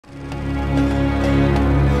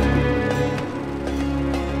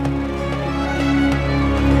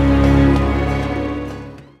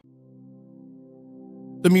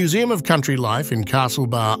The Museum of Country Life in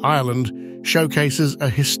Castlebar, Ireland, showcases a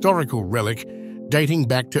historical relic dating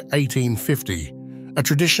back to 1850, a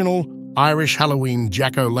traditional Irish Halloween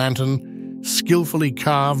jack-o'-lantern skillfully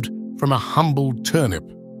carved from a humble turnip.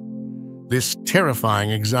 This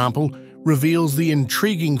terrifying example reveals the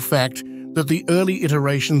intriguing fact that the early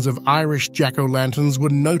iterations of Irish jack-o'-lanterns were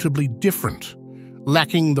notably different,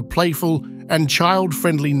 lacking the playful and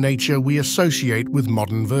child-friendly nature we associate with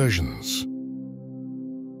modern versions.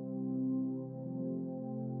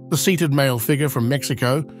 The seated male figure from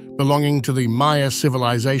Mexico, belonging to the Maya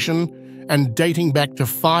civilization and dating back to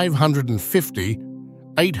 550,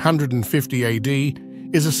 850 AD,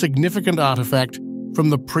 is a significant artifact from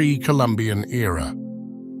the pre-Columbian era.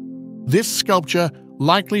 This sculpture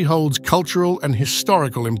likely holds cultural and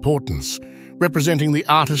historical importance, representing the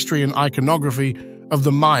artistry and iconography of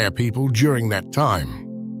the Maya people during that time.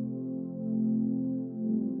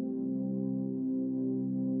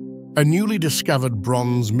 A newly discovered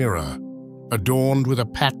bronze mirror, adorned with a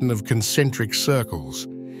pattern of concentric circles,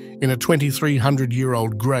 in a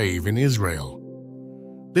 2,300-year-old grave in Israel.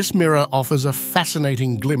 This mirror offers a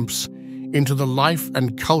fascinating glimpse into the life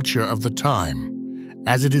and culture of the time,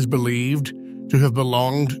 as it is believed to have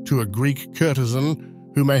belonged to a Greek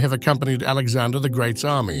courtesan who may have accompanied Alexander the Great's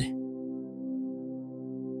army.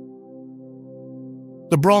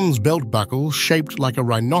 The bronze belt buckle, shaped like a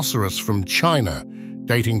rhinoceros from China,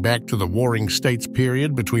 dating back to the Warring States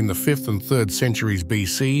period between the 5th and 3rd centuries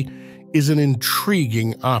BC, is an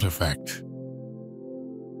intriguing artifact.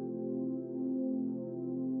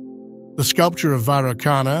 The sculpture of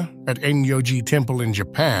Vairocana at Enyoji Temple in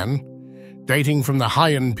Japan, dating from the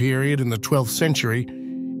Heian period in the 12th century,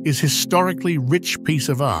 is a historically rich piece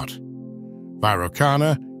of art.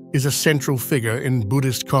 Vairocana is a central figure in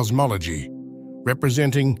Buddhist cosmology,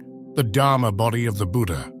 representing the Dharma body of the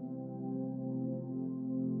Buddha.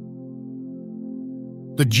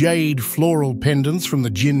 The jade floral pendants from the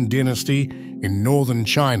Jin dynasty in northern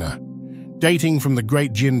China, dating from the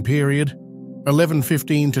Great Jin period,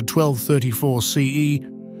 1115 to 1234 CE,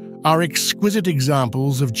 are exquisite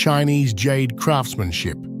examples of Chinese jade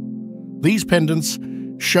craftsmanship. These pendants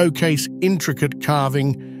showcase intricate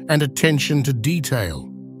carving and attention to detail,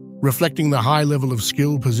 reflecting the high level of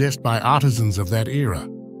skill possessed by artisans of that era.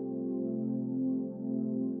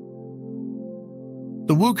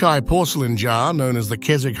 The Wukai porcelain jar, known as the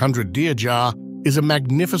Keswick 100 Deer jar, is a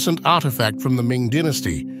magnificent artifact from the Ming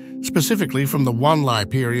dynasty, specifically from the Wanlai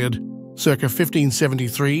period, circa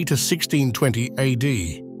 1573 to 1620 AD.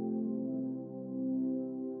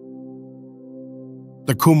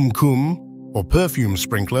 The kum kum, or perfume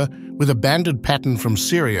sprinkler, with a banded pattern from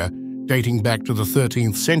Syria dating back to the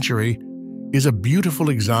 13th century, is a beautiful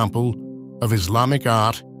example of Islamic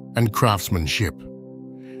art and craftsmanship.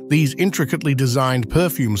 These intricately designed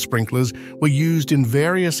perfume sprinklers were used in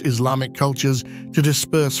various Islamic cultures to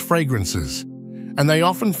disperse fragrances, and they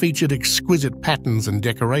often featured exquisite patterns and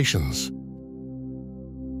decorations.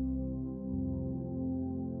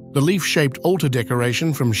 The leaf-shaped altar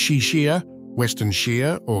decoration from Shishia, Western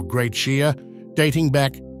Shia or Great Shia, dating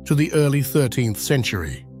back to the early 13th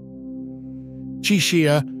century.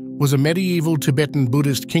 Shishia was a medieval Tibetan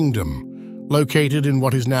Buddhist kingdom located in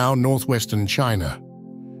what is now northwestern China.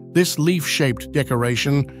 This leaf-shaped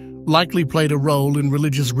decoration likely played a role in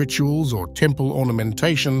religious rituals or temple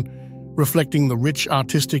ornamentation, reflecting the rich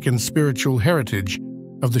artistic and spiritual heritage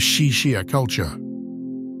of the Shishia culture.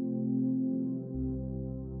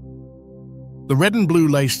 The red and blue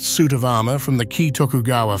laced suit of armor from the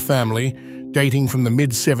Ki-Tokugawa family, dating from the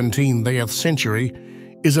mid-17th century,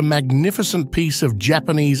 is a magnificent piece of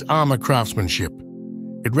Japanese armor craftsmanship.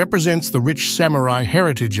 It represents the rich samurai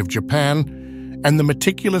heritage of Japan and the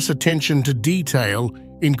meticulous attention to detail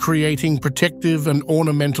in creating protective and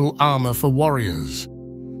ornamental armor for warriors.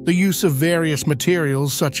 The use of various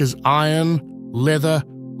materials such as iron, leather,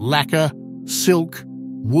 lacquer, silk,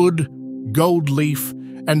 wood, gold leaf,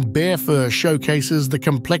 and bear fur showcases the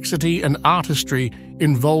complexity and artistry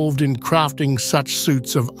involved in crafting such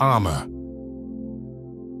suits of armor.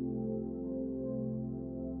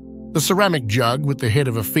 The ceramic jug with the head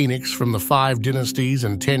of a phoenix from the 5 dynasties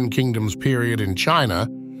and 10 kingdoms period in China,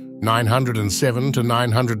 907 to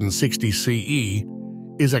 960 CE,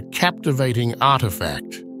 is a captivating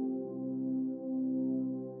artifact.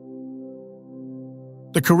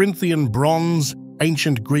 The Corinthian bronze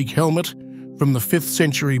ancient Greek helmet from the 5th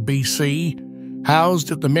century BC,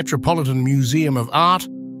 housed at the Metropolitan Museum of Art,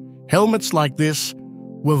 helmets like this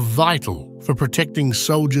were vital for protecting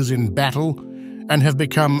soldiers in battle and have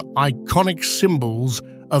become iconic symbols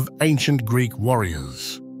of ancient Greek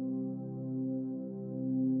warriors.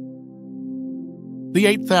 The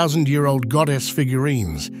 8,000-year-old goddess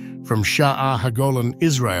figurines from Sha'ar HaGolan,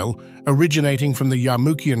 Israel, originating from the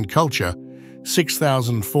Yarmouktian culture,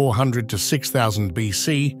 6,400 to 6,000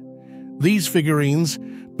 BC, these figurines,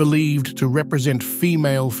 believed to represent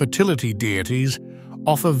female fertility deities,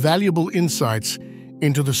 offer valuable insights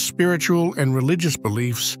into the spiritual and religious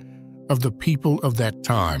beliefs of the people of that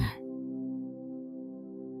time.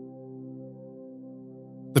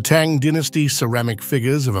 The Tang Dynasty ceramic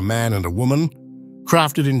figures of a man and a woman,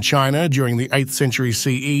 crafted in China during the 8th century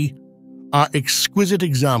CE, are exquisite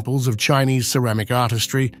examples of Chinese ceramic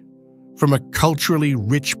artistry from a culturally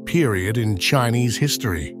rich period in Chinese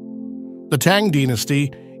history. The Tang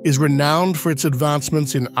Dynasty is renowned for its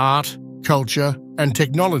advancements in art, culture, and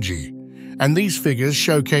technology, and these figures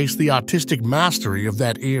showcase the artistic mastery of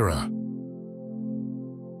that era.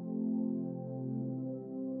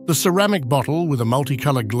 The ceramic bottle with a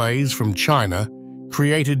multicolored glaze from China,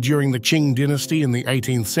 created during the Qing dynasty in the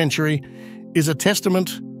 18th century, is a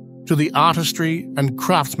testament to the artistry and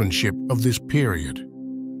craftsmanship of this period.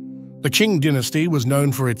 The Qing dynasty was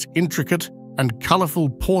known for its intricate and colorful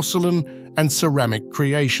porcelain and ceramic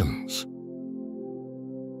creations.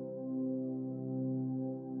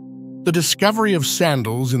 The discovery of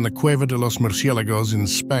sandals in the Cueva de los Murciélagos in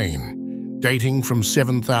Spain, dating from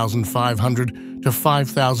 7,500 to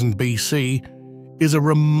 5,000 BC, is a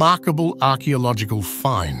remarkable archaeological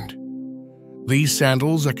find. These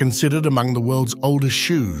sandals are considered among the world's oldest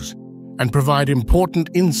shoes and provide important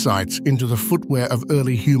insights into the footwear of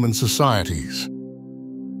early human societies.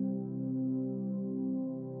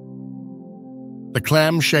 The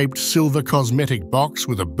clam-shaped silver cosmetic box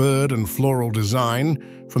with a bird and floral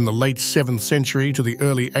design from the late 7th century to the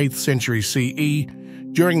early 8th century CE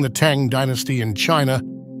during the Tang Dynasty in China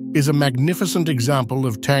is a magnificent example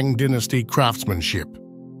of Tang Dynasty craftsmanship.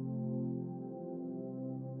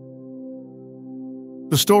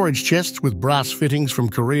 The storage chests with brass fittings from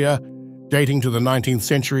Korea, dating to the 19th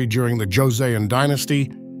century during the Joseon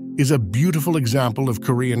Dynasty, is a beautiful example of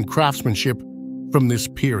Korean craftsmanship from this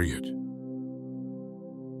period.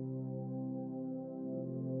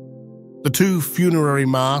 The two funerary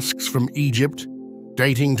masks from Egypt,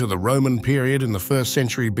 dating to the Roman period in the 1st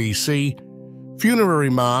century BC,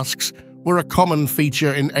 funerary masks were a common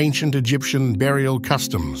feature in ancient Egyptian burial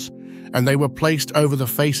customs, and they were placed over the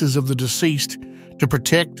faces of the deceased to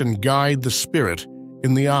protect and guide the spirit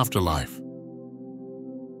in the afterlife.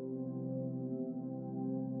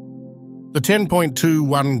 The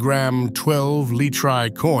 10.21 gram 12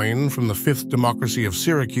 litri coin from the Fifth Democracy of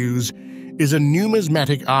Syracuse is a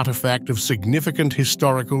numismatic artifact of significant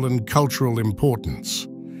historical and cultural importance.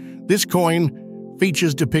 This coin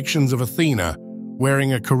features depictions of Athena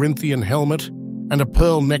wearing a Corinthian helmet and a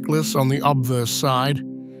pearl necklace on the obverse side,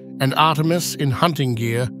 and Artemis in hunting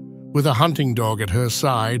gear with a hunting dog at her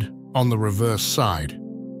side on the reverse side.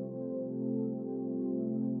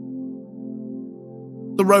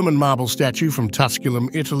 The Roman marble statue from Tusculum,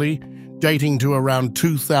 Italy, dating to around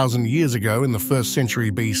 2,000 years ago in the 1st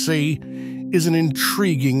century BC, is an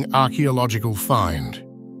intriguing archaeological find.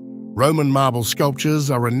 Roman marble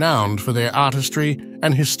sculptures are renowned for their artistry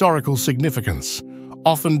and historical significance,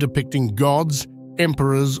 often depicting gods,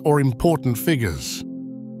 emperors, or important figures.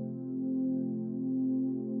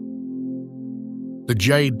 The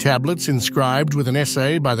jade tablets inscribed with an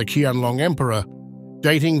essay by the Qianlong Emperor,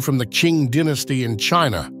 dating from the Qing dynasty in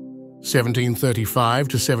China, 1735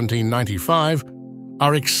 to 1795,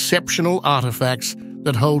 are exceptional artifacts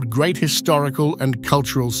that hold great historical and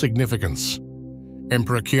cultural significance.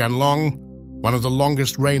 Emperor Qianlong, one of the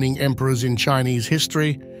longest reigning emperors in Chinese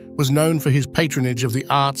history, was known for his patronage of the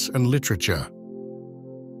arts and literature.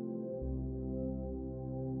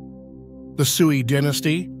 The Sui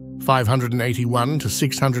dynasty, 581 to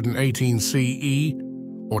 618 CE,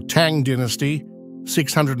 or Tang dynasty,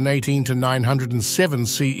 618 to 907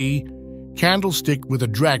 CE, candlestick with a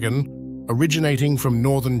dragon originating from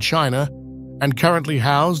northern China and currently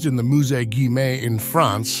housed in the Musée Guimet in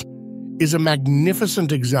France, is a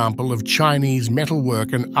magnificent example of Chinese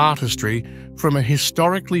metalwork and artistry from a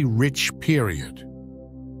historically rich period.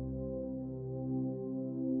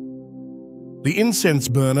 The incense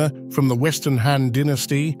burner from the Western Han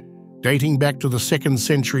dynasty, dating back to the 2nd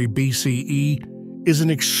century BCE, is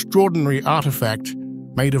an extraordinary artifact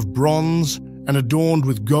made of bronze and adorned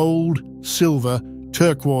with gold, silver,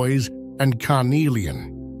 turquoise, and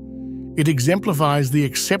carnelian. It exemplifies the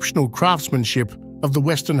exceptional craftsmanship of the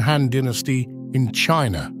Western Han dynasty in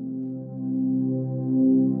China.